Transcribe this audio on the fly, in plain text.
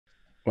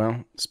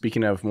Well,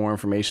 speaking of more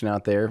information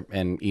out there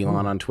and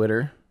Elon on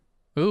Twitter.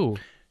 Ooh.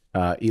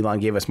 Elon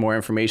gave us more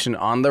information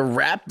on the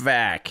Rap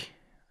Vac.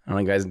 I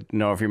don't know if you guys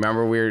know if you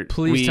remember.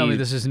 Please tell me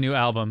this is a new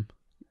album.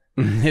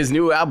 His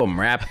new album,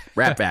 Rap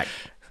Vac.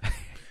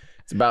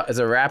 It's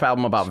a rap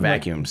album about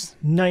vacuums.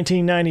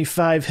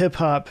 1995 hip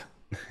hop.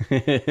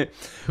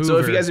 So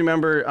if you guys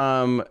remember,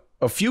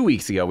 a few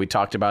weeks ago we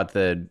talked about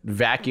the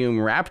vacuum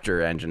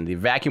Raptor engine, the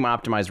vacuum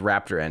optimized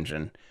Raptor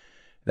engine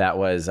that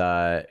was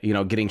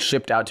getting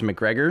shipped out to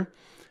McGregor.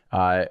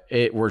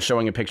 We're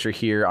showing a picture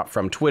here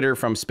from Twitter,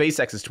 from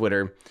SpaceX's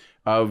Twitter,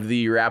 of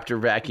the Raptor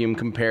vacuum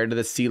compared to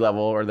the Sea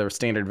Level or the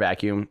standard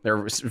vacuum,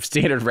 or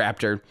standard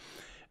Raptor.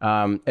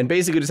 And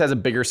basically it just has a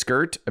bigger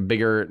skirt, a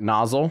bigger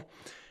nozzle,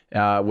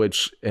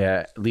 which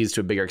leads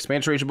to a bigger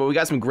expansion ratio. But we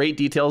got some great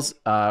details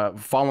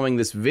following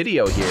this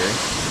video here.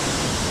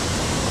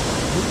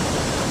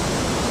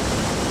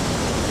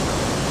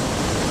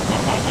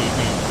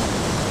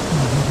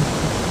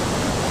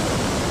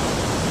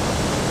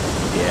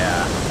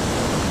 Yeah.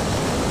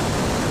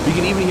 You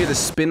can even hear the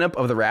spin up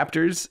of the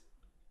Raptors.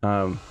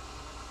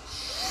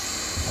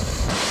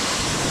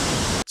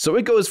 So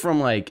it goes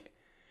from like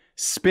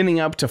spinning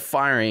up to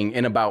firing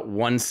in about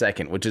 1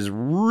 second, which is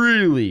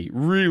really,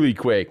 really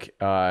quick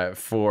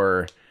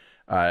for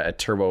a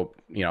turbo,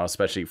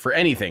 especially for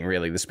anything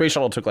really. The space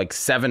shuttle took like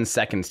 7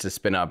 seconds to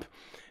spin up,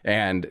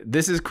 and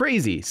this is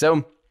crazy.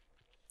 So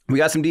we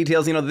got some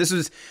details. This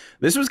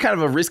was kind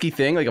of a risky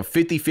thing, like a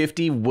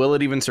 50-50. Will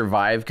it even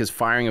survive? Because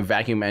firing a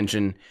vacuum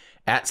engine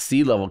at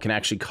sea level can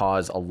actually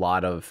cause a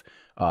lot of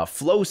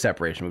flow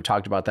separation. We've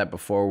talked about that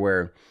before,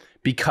 where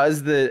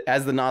because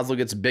as the nozzle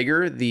gets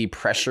bigger, the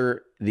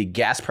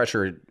gas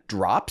pressure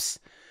drops.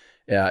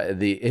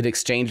 It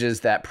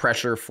exchanges that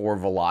pressure for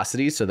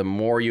velocity. So the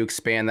more you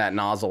expand that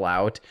nozzle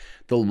out,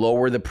 the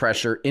lower the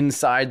pressure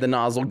inside the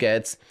nozzle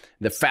gets,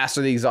 the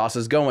faster the exhaust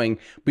is going.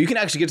 But you can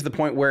actually get to the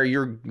point where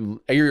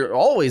you're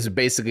always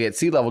basically at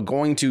sea level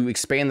going to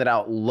expand it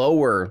out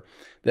lower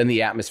than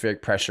the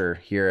atmospheric pressure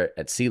here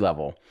at sea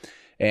level.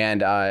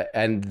 And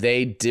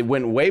they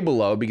went way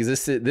below,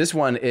 because this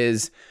one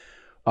is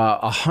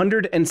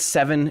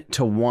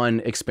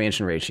 107-to-1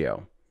 expansion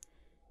ratio.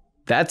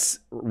 That's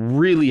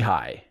really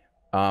high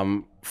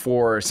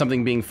for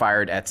something being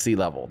fired at sea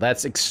level.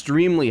 That's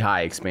extremely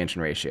high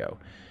expansion ratio.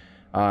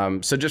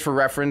 So just for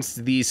reference,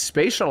 the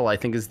space shuttle, I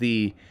think, is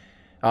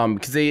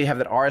because they have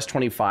that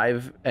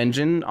RS-25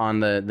 engine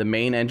on the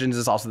main engines.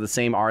 Is also the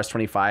same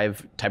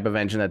RS-25 type of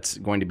engine that's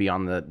going to be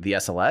on the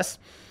SLS.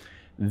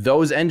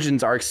 Those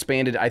engines are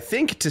expanded, I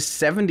think, to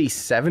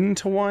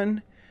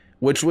 77-to-1,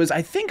 which was,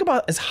 I think,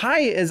 about as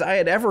high as I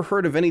had ever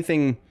heard of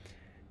anything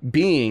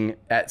being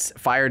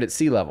fired at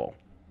sea level.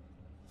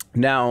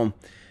 Now,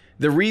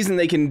 the reason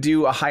they can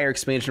do a higher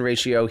expansion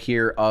ratio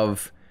here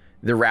of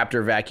the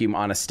Raptor vacuum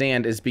on a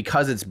stand is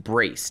because it's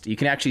braced. You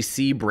can actually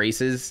see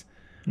braces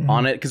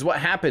on it, because what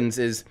happens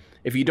is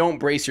if you don't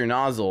brace your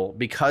nozzle,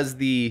 because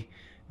the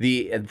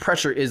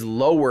pressure is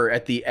lower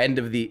at the end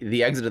of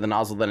the exit of the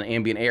nozzle than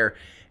ambient air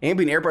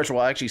pressure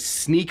will actually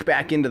sneak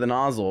back into the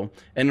nozzle,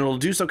 and it'll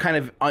do so kind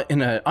of in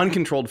an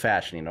uncontrolled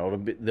fashion.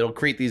 They'll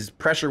create these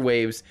pressure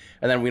waves,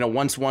 and then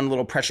once one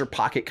little pressure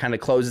pocket kind of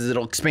closes,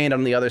 it'll expand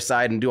on the other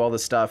side and do all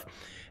this stuff,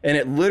 and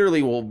it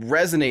literally will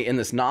resonate in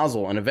this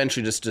nozzle and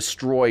eventually just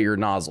destroy your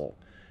nozzle.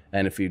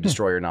 And if you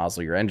destroy your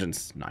nozzle, your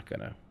engine's not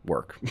gonna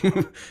work,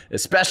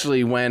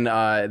 especially when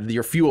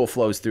your fuel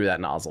flows through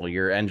that nozzle.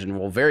 Your engine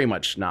will very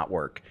much not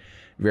work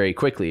very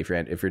quickly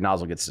if your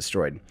nozzle gets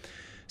destroyed.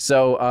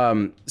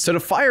 So to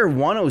fire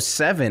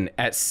 107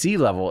 at sea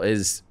level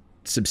is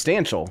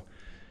substantial,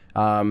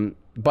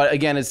 but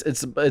again,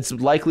 it's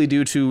likely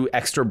due to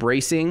extra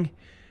bracing,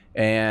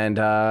 and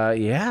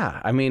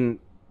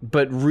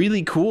but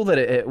really cool that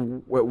it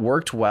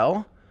worked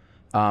well.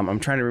 I'm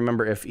trying to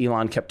remember if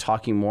Elon kept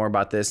talking more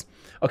about this.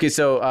 Okay,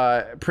 so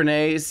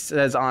Pranay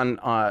says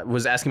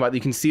was asking about, you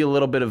can see a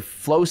little bit of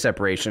flow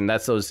separation.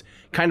 That's those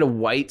kind of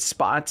white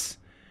spots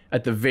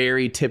at the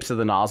very tips of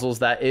the nozzles.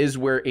 That is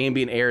where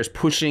ambient air is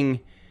pushing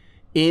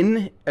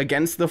in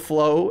against the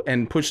flow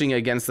and pushing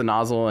against the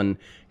nozzle, and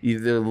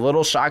the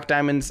little shock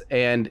diamonds.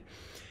 And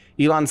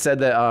Elon said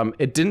that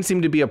it didn't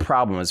seem to be a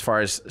problem as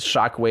far as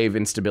shock wave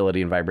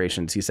instability and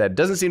vibrations. He said,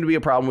 doesn't seem to be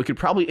a problem. We could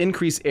probably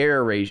increase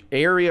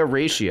area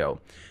ratio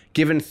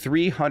given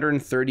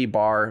 330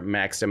 bar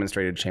max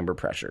demonstrated chamber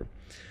pressure.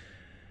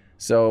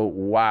 So,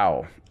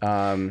 wow.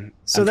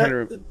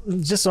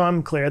 Just so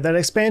I'm clear, that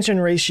expansion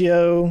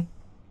ratio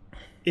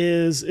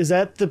is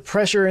that the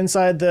pressure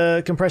inside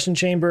the compression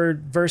chamber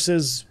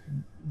versus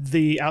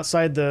the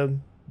outside the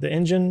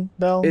engine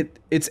bell?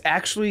 It's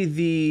actually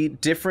the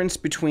difference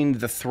between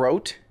the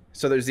throat.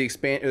 So there's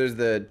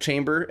the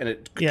chamber, and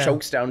it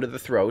chokes down to the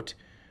throat,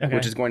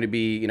 which is going to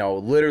be,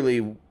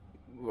 literally,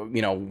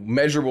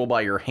 measurable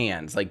by your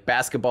hands, like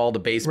basketball to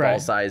baseball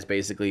size,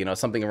 basically,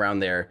 something around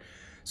there.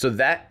 So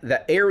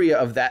the area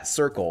of that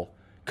circle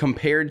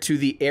compared to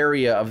the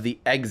area of the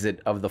exit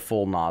of the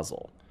full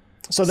nozzle.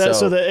 So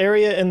the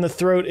area in the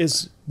throat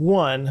is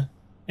 1,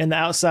 and the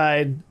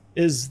outside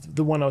is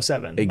the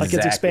 107. Like it's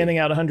Exactly. expanding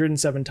out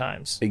 107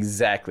 times.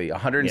 Exactly.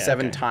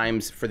 107 Yeah, okay.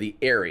 times for the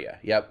area.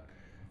 Yep.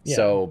 Yeah.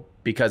 So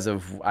because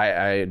of,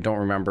 I don't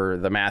remember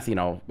the math,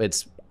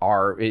 it's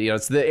R,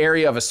 it's the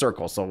area of a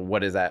circle. So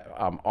what is that?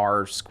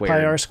 R squared.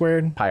 Pi r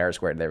squared. Pi r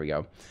squared. There we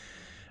go.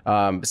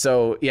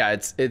 So yeah,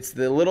 it's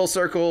the little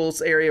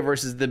circles area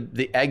versus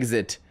the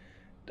exit,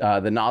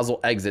 the nozzle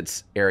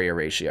exits area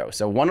ratio.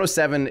 So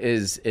 107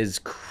 is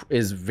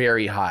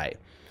very high.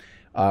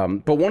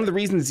 But one of the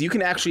reasons you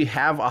can actually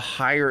have a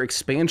higher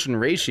expansion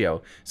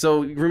ratio.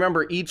 So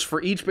remember,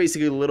 for each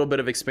basically little bit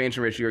of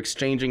expansion ratio, you're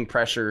exchanging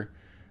pressure,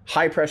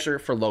 high pressure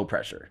for low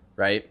pressure,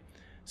 right?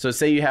 So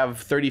say you have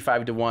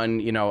 35 to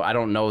 1, I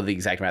don't know the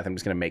exact math. I'm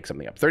just going to make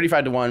something up.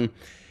 35 to 1.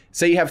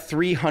 Say you have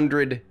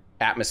 300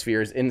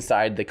 atmospheres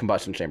inside the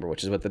combustion chamber,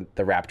 which is what the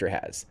Raptor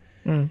has.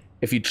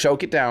 If you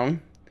choke it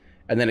down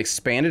and then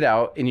expand it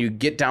out and you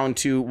get down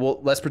to, well,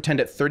 let's pretend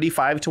at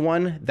 35 to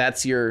 1,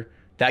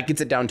 that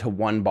gets it down to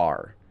 1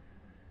 bar.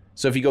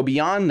 So if you go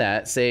beyond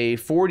that, say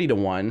 40 to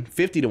 1,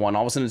 50 to 1,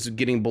 all of a sudden it's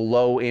getting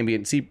below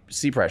ambient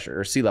sea pressure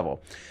or sea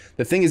level.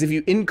 The thing is, if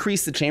you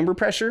increase the chamber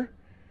pressure,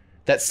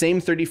 that same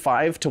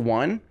 35 to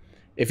 1,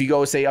 if you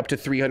go, say, up to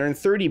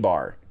 330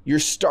 bar, you're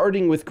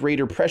starting with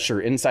greater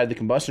pressure inside the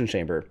combustion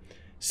chamber.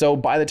 So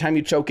by the time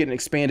you choke it and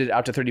expand it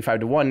out to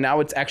 35 to 1, now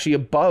it's actually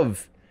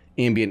above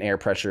ambient air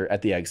pressure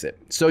at the exit.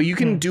 So you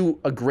can do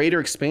a greater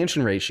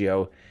expansion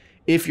ratio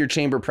if your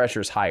chamber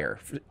pressure is higher.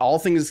 All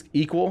things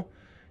equal,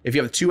 if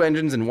you have two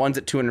engines and one's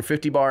at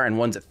 250 bar and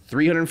one's at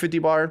 350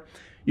 bar,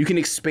 you can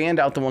expand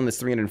out the one that's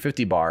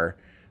 350 bar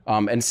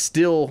and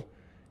still,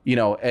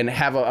 and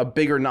have a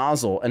bigger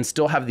nozzle and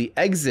still have the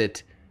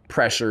exit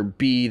pressure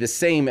be the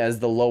same as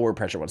the lower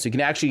pressure one. So you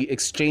can actually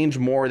exchange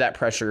more of that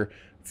pressure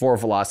for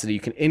velocity. You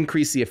can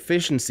increase the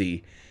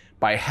efficiency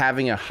by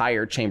having a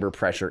higher chamber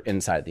pressure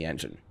inside the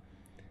engine.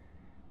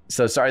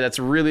 So sorry, that's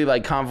really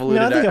like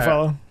convoluted. No, I think I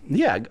follow.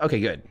 Yeah. Okay,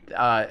 good.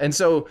 And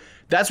so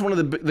that's one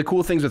of the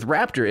cool things with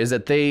Raptor is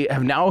that they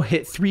have now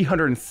hit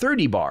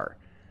 330 bar.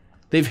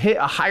 They've hit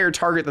a higher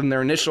target than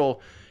their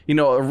initial,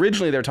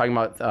 originally they were talking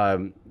about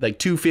like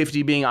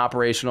 250 being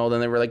operational.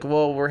 Then they were like,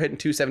 well, we're hitting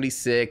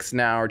 276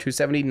 now or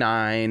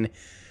 279.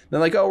 They're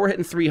like, oh, we're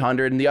hitting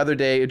 300. And the other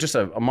day, just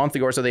a month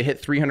ago or so, they hit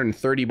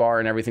 330 bar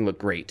and everything looked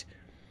great.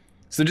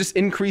 So just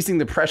increasing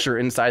the pressure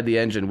inside the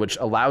engine, which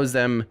allows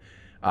them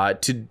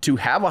to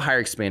have a higher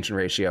expansion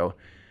ratio.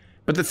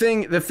 But the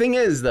thing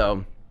is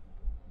though,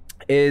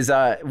 is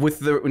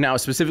now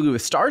specifically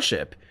with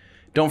Starship,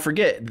 don't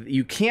forget,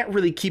 you can't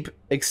really keep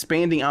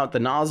expanding out the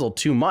nozzle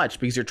too much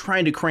because you're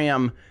trying to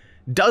cram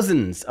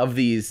dozens of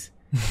these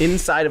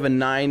inside of a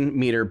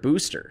 9-meter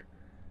booster.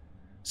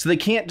 So they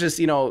can't just,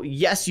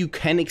 yes, you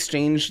can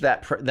exchange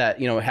that,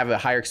 have a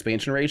higher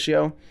expansion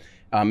ratio,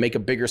 make a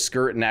bigger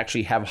skirt and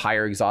actually have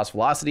higher exhaust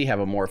velocity, have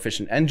a more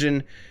efficient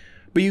engine.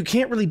 But you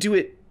can't really do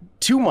it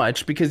too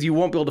much because you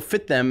won't be able to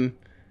fit them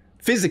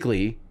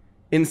physically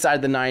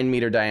inside the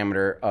 9-meter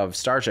diameter of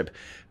Starship.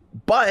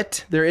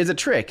 But there is a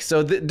trick.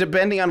 So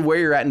depending on where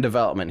you're at in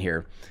development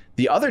here,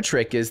 the other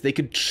trick is they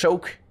could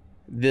choke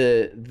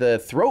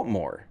the throat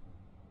more.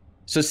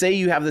 So say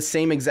you have the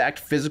same exact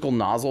physical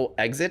nozzle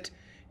exit.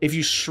 If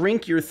you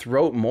shrink your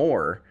throat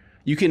more,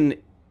 you can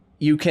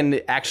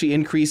actually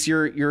increase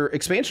your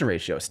expansion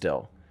ratio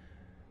still.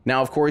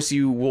 Now, of course,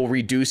 you will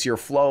reduce your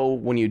flow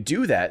when you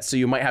do that. So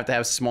you might have to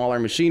have smaller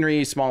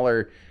machinery,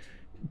 smaller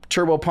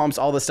turbo pumps,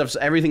 all this stuff. So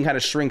everything kind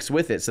of shrinks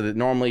with it. So that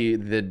normally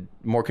the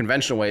more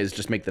conventional way is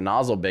just make the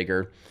nozzle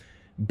bigger.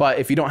 But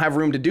if you don't have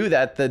room to do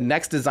that, the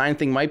next design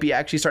thing might be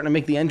actually starting to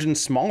make the engine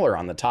smaller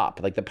on the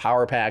top, like the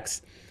power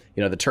packs,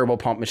 the turbo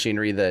pump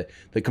machinery, the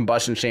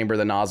combustion chamber,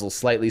 the nozzle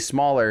slightly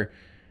smaller,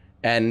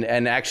 and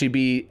actually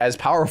be as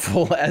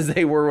powerful as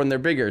they were when they're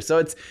bigger. So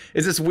it's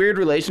this weird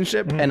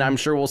relationship, and I'm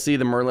sure we'll see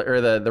the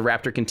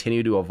Raptor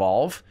continue to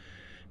evolve.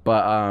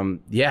 But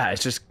yeah,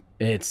 it's just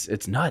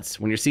it's nuts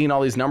when you're seeing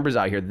all these numbers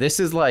out here. This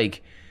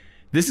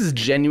is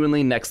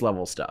genuinely next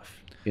level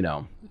stuff,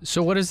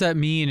 So what does that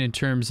mean in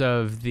terms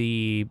of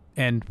the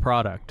end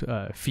product?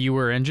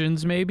 Fewer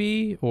engines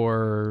maybe,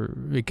 or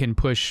it can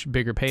push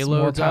bigger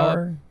payloads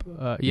power?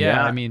 up?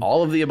 Yeah, I mean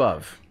all of the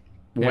above.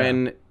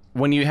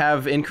 When you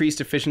have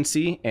increased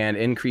efficiency and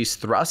increased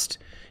thrust,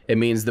 it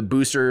means the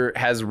booster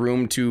has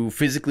room to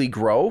physically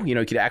grow. You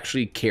could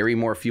actually carry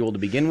more fuel to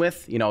begin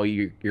with. Your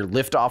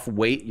liftoff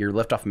weight, your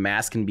liftoff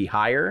mass can be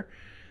higher.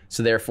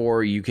 So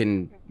therefore you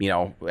can,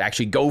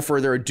 actually go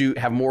further,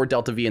 have more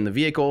delta V in the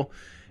vehicle.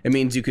 It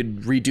means you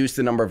could reduce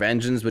the number of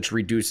engines, which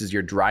reduces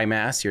your dry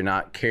mass. You're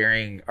not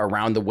carrying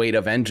around the weight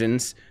of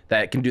engines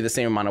that can do the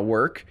same amount of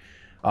work.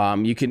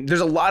 There's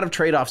a lot of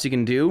trade-offs you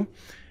can do.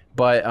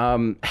 But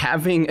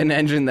having an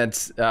engine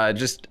that's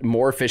just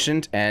more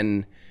efficient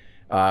and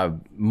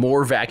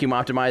more vacuum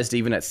optimized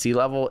even at sea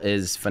level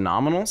is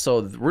phenomenal.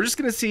 So we're just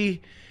going to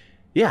see,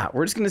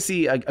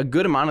 a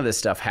good amount of this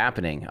stuff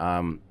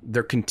happening.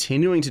 They're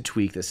continuing to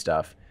tweak this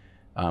stuff,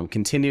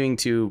 continuing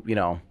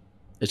to,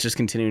 it's just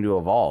continuing to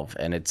evolve,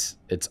 and it's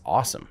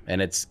awesome,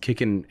 and it's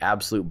kicking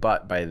absolute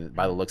butt by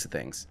the looks of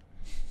things.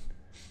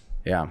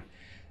 Yeah.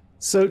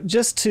 So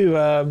just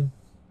to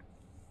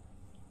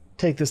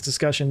take this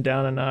discussion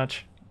down a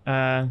notch,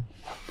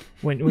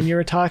 when you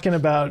were talking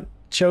about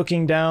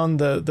choking down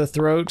the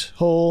throat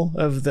hole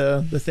of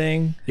the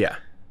thing, Yeah.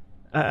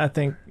 I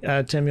think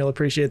Tim, you'll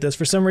appreciate this.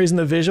 For some reason,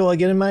 the visual I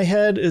get in my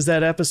head is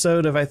that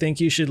episode of I Think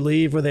You Should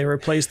Leave where they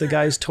replace the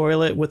guy's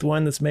toilet with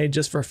one that's made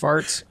just for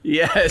farts.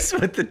 Yes,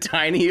 with the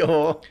tiny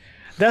hole.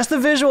 That's the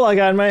visual I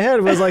got in my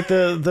head, was like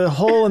the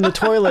hole in the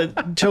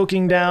toilet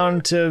choking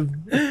down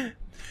to...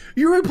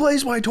 You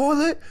replace my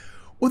toilet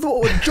with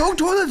a joke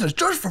toilet that's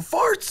just for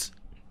farts?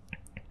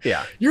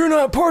 Yeah. You're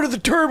not part of the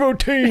turbo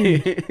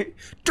team.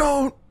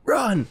 Don't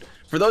run.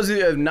 For those of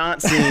you who have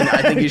not seen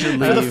I Think You Should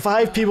Leave. For the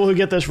 5 people who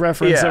get this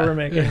reference that we're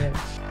making.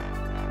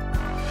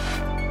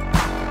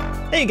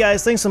 Hey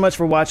guys, thanks so much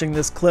for watching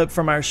this clip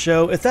from our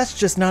show. If that's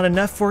just not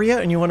enough for you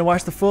and you want to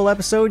watch the full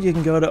episode, you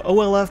can go to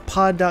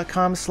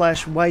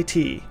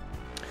olfpod.com/YT.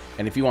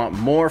 And if you want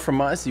more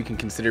from us, you can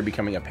consider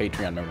becoming a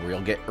Patreon member.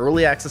 You'll get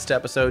early access to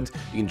episodes.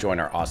 You can join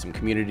our awesome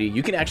community.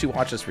 You can actually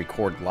watch us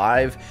record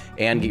live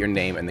and get your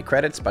name in the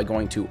credits by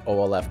going to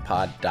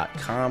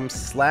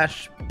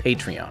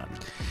olfpod.com/Patreon.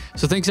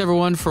 So thanks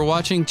everyone for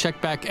watching.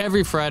 Check back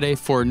every Friday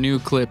for new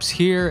clips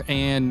here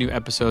and new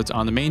episodes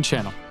on the main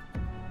channel.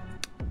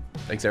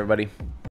 Thanks, everybody.